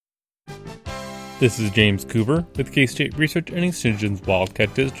This is James Coover with K-State Research and Extension's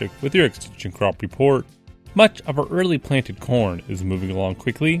Wildcat District with your Extension Crop Report. Much of our early planted corn is moving along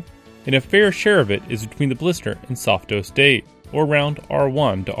quickly, and a fair share of it is between the blister and soft dough state, or around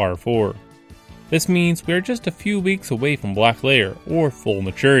R1 to R4. This means we are just a few weeks away from black layer or full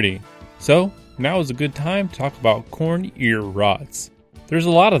maturity. So, now is a good time to talk about corn ear rots. There's a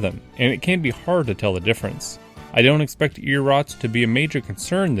lot of them, and it can be hard to tell the difference. I don't expect ear rots to be a major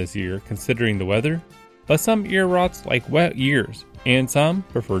concern this year considering the weather, but some ear rots like wet ears, and some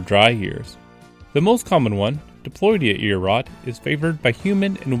prefer dry ears. The most common one, diploidea ear rot, is favored by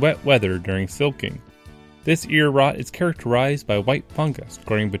humid and wet weather during silking. This ear rot is characterized by white fungus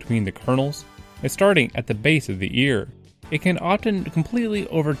growing between the kernels and starting at the base of the ear. It can often completely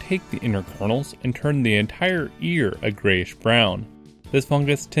overtake the inner kernels and turn the entire ear a grayish brown. This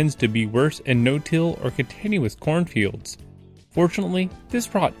fungus tends to be worse in no-till or continuous cornfields. Fortunately,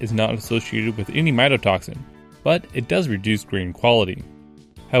 this rot is not associated with any mycotoxin, but it does reduce grain quality.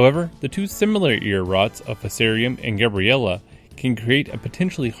 However, the two similar ear rots of Fusarium and Gabriella can create a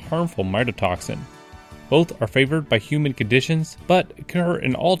potentially harmful mycotoxin. Both are favored by humid conditions, but occur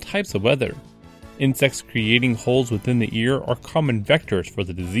in all types of weather. Insects creating holes within the ear are common vectors for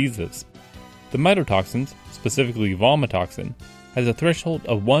the diseases. The mycotoxins, specifically vomitoxin, has a threshold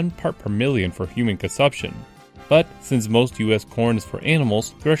of 1 part per million for human consumption. But since most U.S. corn is for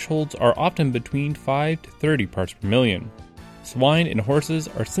animals, thresholds are often between 5 to 30 parts per million. Swine and horses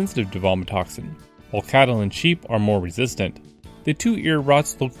are sensitive to vomitoxin, while cattle and sheep are more resistant. The two ear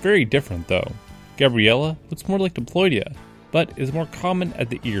rots look very different though. Gabriella looks more like diploidea, but is more common at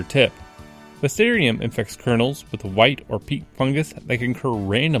the ear tip. Fusarium infects kernels with a white or pink fungus that can occur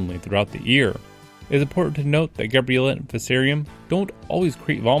randomly throughout the ear. It is important to note that Gabriella and Fusarium don't always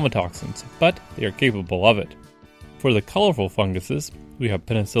create vomitoxins, but they are capable of it. For the colorful funguses, we have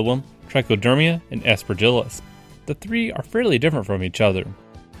Penicillium, Trichodermia, and Aspergillus. The three are fairly different from each other.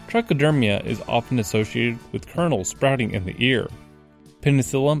 Trichodermia is often associated with kernels sprouting in the ear.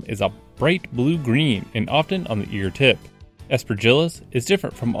 Penicillium is a bright blue-green and often on the ear tip. Aspergillus is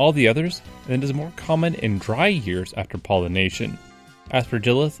different from all the others and is more common in dry years after pollination.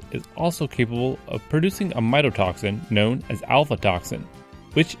 Aspergillus is also capable of producing a mycotoxin known as alpha toxin,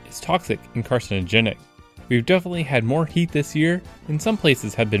 which is toxic and carcinogenic. We've definitely had more heat this year, and some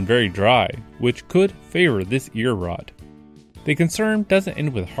places have been very dry, which could favor this ear rot. The concern doesn't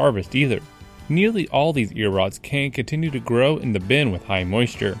end with harvest either. Nearly all these ear rots can continue to grow in the bin with high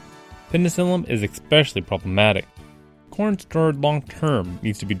moisture. Penicillium is especially problematic. Corn stored long term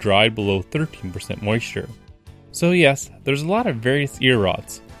needs to be dried below 13% moisture. So yes, there's a lot of various ear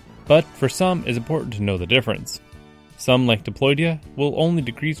rots, but for some it's important to know the difference. Some, like diploidea, will only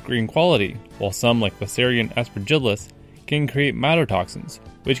decrease grain quality, while some, like Fusarium and Aspergillus, can create mycotoxins,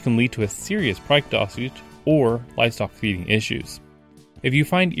 which can lead to a serious price dosage or livestock feeding issues. If you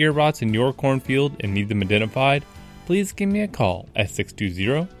find ear rots in your cornfield and need them identified, please give me a call at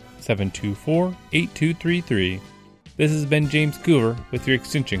 620-724-8233. This has been James Coover with your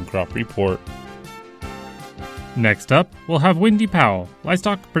Extension Crop Report. Next up, we'll have Wendy Powell,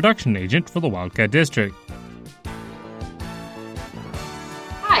 Livestock Production Agent for the Wildcat District.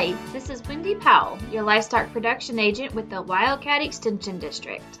 Hi, this is Wendy Powell, your Livestock Production Agent with the Wildcat Extension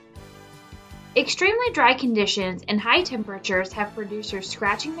District. Extremely dry conditions and high temperatures have producers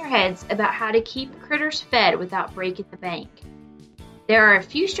scratching their heads about how to keep critters fed without breaking the bank. There are a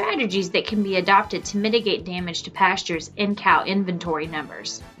few strategies that can be adopted to mitigate damage to pastures and cow inventory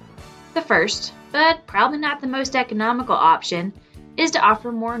numbers. The first, but probably not the most economical option, is to offer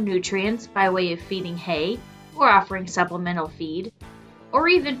more nutrients by way of feeding hay or offering supplemental feed, or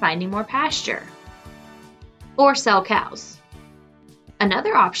even finding more pasture, or sell cows.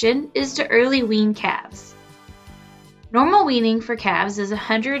 Another option is to early wean calves. Normal weaning for calves is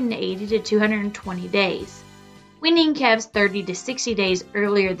 180 to 220 days. Weaning calves 30 to 60 days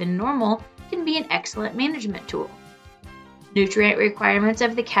earlier than normal can be an excellent management tool. Nutrient requirements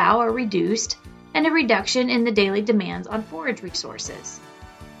of the cow are reduced, and a reduction in the daily demands on forage resources.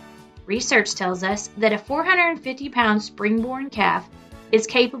 Research tells us that a 450-pound spring-born calf is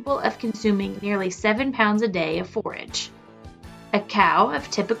capable of consuming nearly 7 pounds a day of forage. A cow of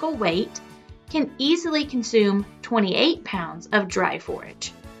typical weight can easily consume 28 pounds of dry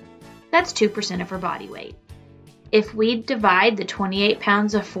forage. That's 2% of her body weight. If we divide the 28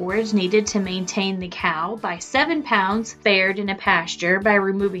 pounds of forage needed to maintain the cow by 7 pounds fared in a pasture by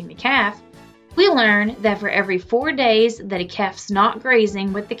removing the calf, we learn that for every 4 days that a calf's not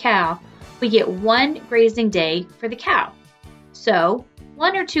grazing with the cow, we get 1 grazing day for the cow. So,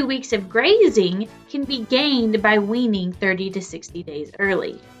 1 or 2 weeks of grazing can be gained by weaning 30 to 60 days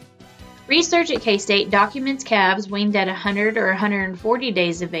early. Research at K-State documents calves weaned at 100 or 140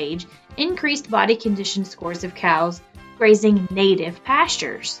 days of age increased body condition scores of cows grazing native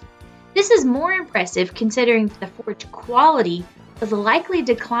pastures. This is more impressive considering that the forage quality was likely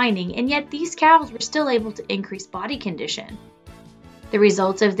declining, and yet these cows were still able to increase body condition. The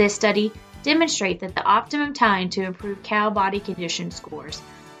results of this study demonstrate that the optimum time to improve cow body condition scores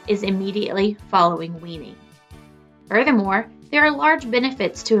is immediately following weaning. Furthermore, there are large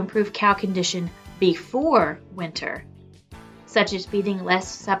benefits to improve cow condition before winter, such as feeding less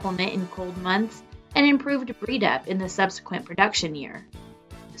supplement in cold months and improved breed up in the subsequent production year.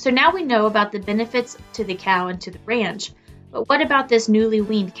 So now we know about the benefits to the cow and to the ranch, but what about this newly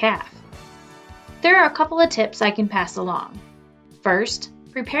weaned calf? There are a couple of tips I can pass along. First,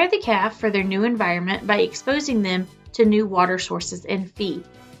 prepare the calf for their new environment by exposing them to new water sources and feed.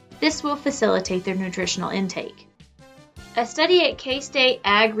 This will facilitate their nutritional intake. A study at K-State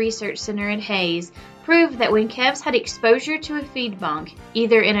Ag Research Center in Hayes proved that when calves had exposure to a feed bunk,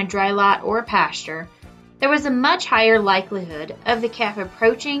 either in a dry lot or a pasture, there was a much higher likelihood of the calf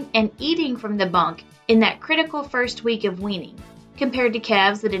approaching and eating from the bunk in that critical first week of weaning, compared to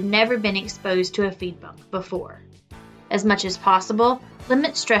calves that had never been exposed to a feed bunk before. As much as possible,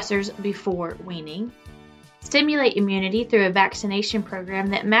 limit stressors before weaning. Stimulate immunity through a vaccination program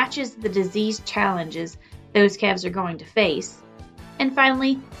that matches the disease challenges those calves are going to face. And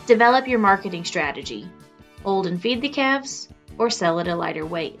finally, develop your marketing strategy. Hold and feed the calves, or sell at a lighter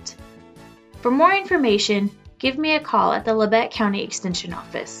weight. For more information, give me a call at the Labette County Extension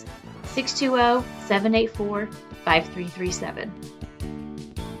Office, 620-784-5337.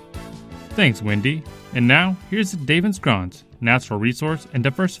 Thanks, Wendy. And now, here's Dave Scrons, Natural Resource and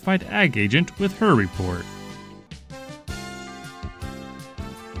Diversified Ag Agent, with her report.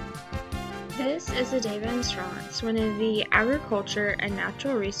 This is David Strauss, one of the Agriculture and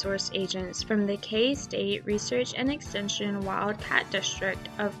Natural Resource Agents from the K-State Research and Extension Wildcat District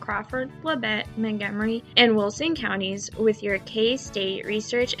of Crawford, Labette, Montgomery, and Wilson counties with your K-State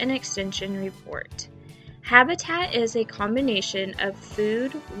Research and Extension report. Habitat is a combination of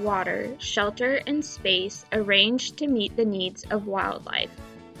food, water, shelter, and space arranged to meet the needs of wildlife.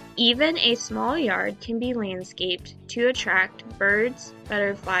 Even a small yard can be landscaped to attract birds,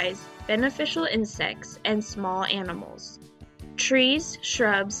 butterflies, beneficial insects, and small animals. Trees,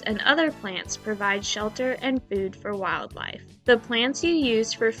 shrubs, and other plants provide shelter and food for wildlife. The plants you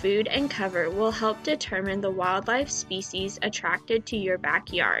use for food and cover will help determine the wildlife species attracted to your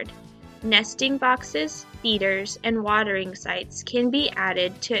backyard. Nesting boxes, feeders, and watering sites can be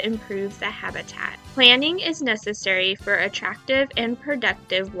added to improve the habitat. Planning is necessary for attractive and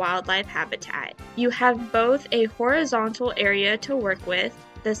productive wildlife habitat. You have both a horizontal area to work with,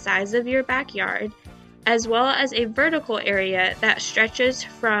 the size of your backyard, as well as a vertical area that stretches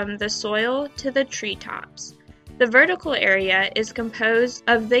from the soil to the treetops. The vertical area is composed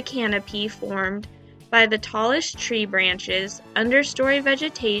of the canopy formed by the tallest tree branches, understory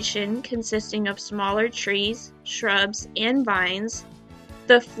vegetation consisting of smaller trees, shrubs, and vines,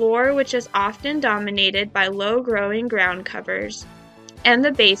 the floor, which is often dominated by low-growing ground covers, and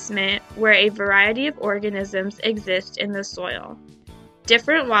the basement, where a variety of organisms exist in the soil.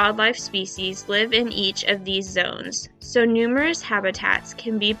 Different wildlife species live in each of these zones, so numerous habitats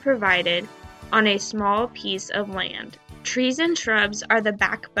can be provided on a small piece of land. Trees and shrubs are the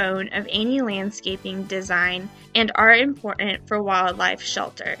backbone of any landscaping design and are important for wildlife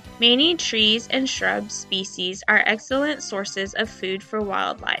shelter. Many trees and shrub species are excellent sources of food for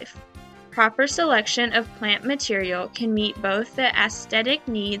wildlife. Proper selection of plant material can meet both the aesthetic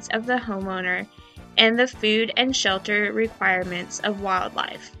needs of the homeowner and the food and shelter requirements of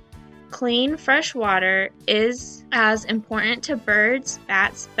wildlife. Clean, fresh water is as important to birds,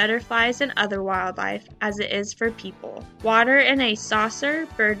 bats, butterflies, and other wildlife as it is for people. Water in a saucer,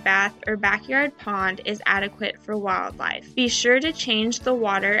 bird bath, or backyard pond is adequate for wildlife. Be sure to change the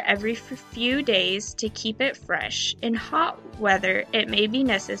water every few days to keep it fresh. In hot weather, it may be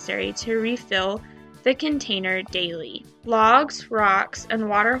necessary to refill the container daily. Logs, rocks, and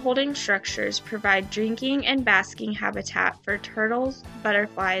water-holding structures provide drinking and basking habitat for turtles,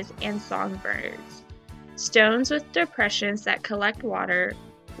 butterflies, and songbirds. Stones with depressions that collect water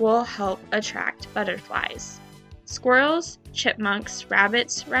will help attract butterflies. Squirrels, chipmunks,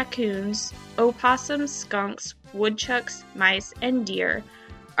 rabbits, raccoons, opossums, skunks, woodchucks, mice, and deer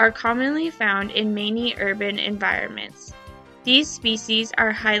are commonly found in many urban environments. These species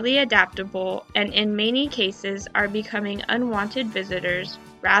are highly adaptable and in many cases are becoming unwanted visitors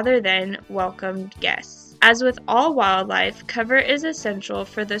rather than welcomed guests. As with all wildlife, cover is essential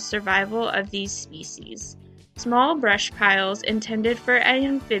for the survival of these species. Small brush piles intended for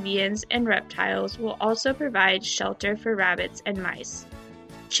amphibians and reptiles will also provide shelter for rabbits and mice.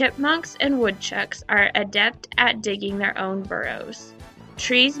 Chipmunks and woodchucks are adept at digging their own burrows.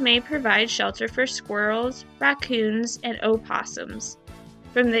 Trees may provide shelter for squirrels, raccoons, and opossums.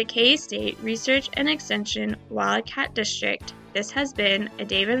 From the K-State Research and Extension Wildcat District, this has been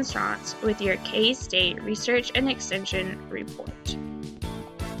Adaven Strantz with your K-State Research and Extension report.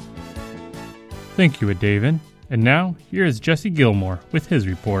 Thank you, Adaven. And now, here is Jesse Gilmore with his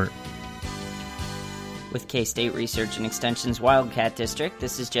report. With K-State Research and Extension's Wildcat District,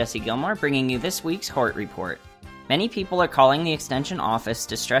 this is Jesse Gilmore bringing you this week's Hort Report. Many people are calling the Extension office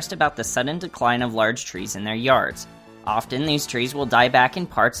distressed about the sudden decline of large trees in their yards. Often, these trees will die back in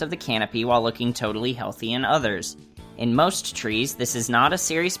parts of the canopy while looking totally healthy in others. In most trees, this is not a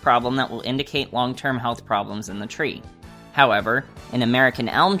serious problem that will indicate long-term health problems in the tree. However, in American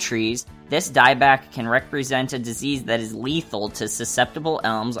elm trees, this dieback can represent a disease that is lethal to susceptible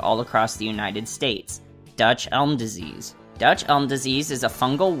elms all across the United States: Dutch elm disease. Dutch elm disease is a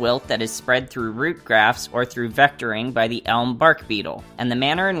fungal wilt that is spread through root grafts or through vectoring by the elm bark beetle, and the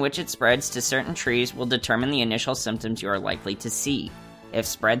manner in which it spreads to certain trees will determine the initial symptoms you are likely to see. If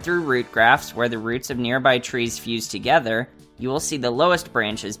spread through root grafts where the roots of nearby trees fuse together, you will see the lowest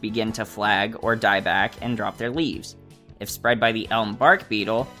branches begin to flag or die back and drop their leaves. If spread by the elm bark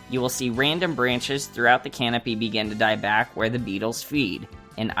beetle, you will see random branches throughout the canopy begin to die back where the beetles feed.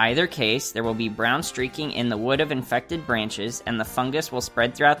 In either case, there will be brown streaking in the wood of infected branches, and the fungus will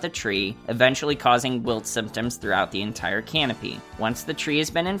spread throughout the tree, eventually causing wilt symptoms throughout the entire canopy. Once the tree has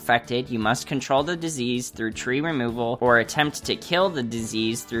been infected, you must control the disease through tree removal or attempt to kill the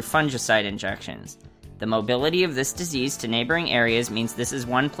disease through fungicide injections. The mobility of this disease to neighboring areas means this is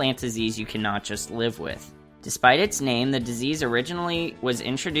one plant disease you cannot just live with. Despite its name, the disease originally was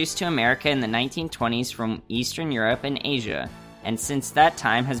introduced to America in the 1920s from Eastern Europe and Asia, and since that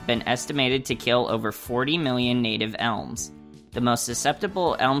time has been estimated to kill over 40 million native elms. The most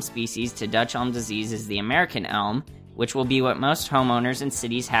susceptible elm species to Dutch elm disease is the American elm, which will be what most homeowners in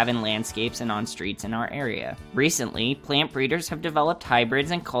cities have in landscapes and on streets in our area. Recently, plant breeders have developed hybrids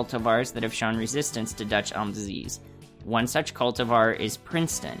and cultivars that have shown resistance to Dutch elm disease. One such cultivar is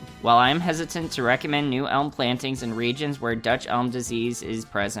Princeton. While I am hesitant to recommend new elm plantings in regions where Dutch elm disease is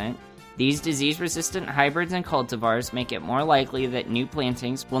present, these disease-resistant hybrids and cultivars make it more likely that new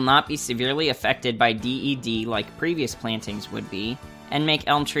plantings will not be severely affected by DED like previous plantings would be, and make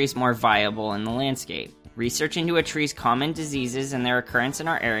elm trees more viable in the landscape. Research into a tree's common diseases and their occurrence in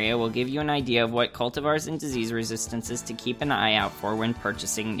our area will give you an idea of what cultivars and disease resistances to keep an eye out for when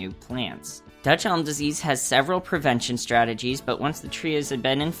purchasing new plants. Dutch elm disease has several prevention strategies, but once the tree has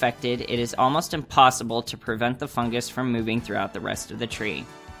been infected, it is almost impossible to prevent the fungus from moving throughout the rest of the tree.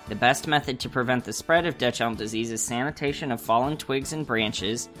 The best method to prevent the spread of Dutch elm disease is sanitation of fallen twigs and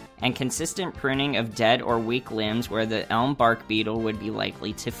branches, and consistent pruning of dead or weak limbs where the elm bark beetle would be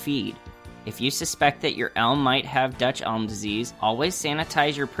likely to feed. If you suspect that your elm might have Dutch elm disease, always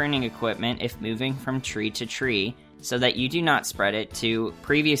sanitize your pruning equipment if moving from tree to tree, so that you do not spread it to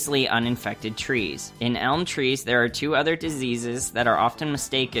previously uninfected trees. In elm trees, there are two other diseases that are often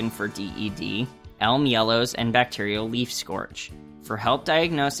mistaken for DED: elm yellows and bacterial leaf scorch. For help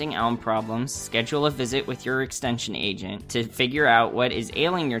diagnosing elm problems, schedule a visit with your extension agent to figure out what is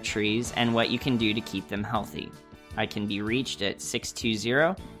ailing your trees and what you can do to keep them healthy. I can be reached at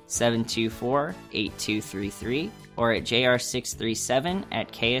 620-724-8233 or at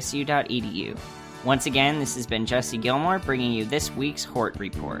jr637@ksu.edu. Once again, this has been Jesse Gilmore bringing you this week's Hort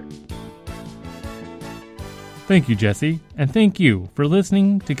Report. Thank you, Jesse, and thank you for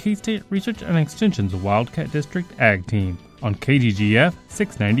listening to K-State Research and Extension's Wildcat District Ag Team on KGGF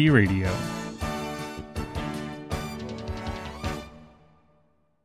 690 Radio.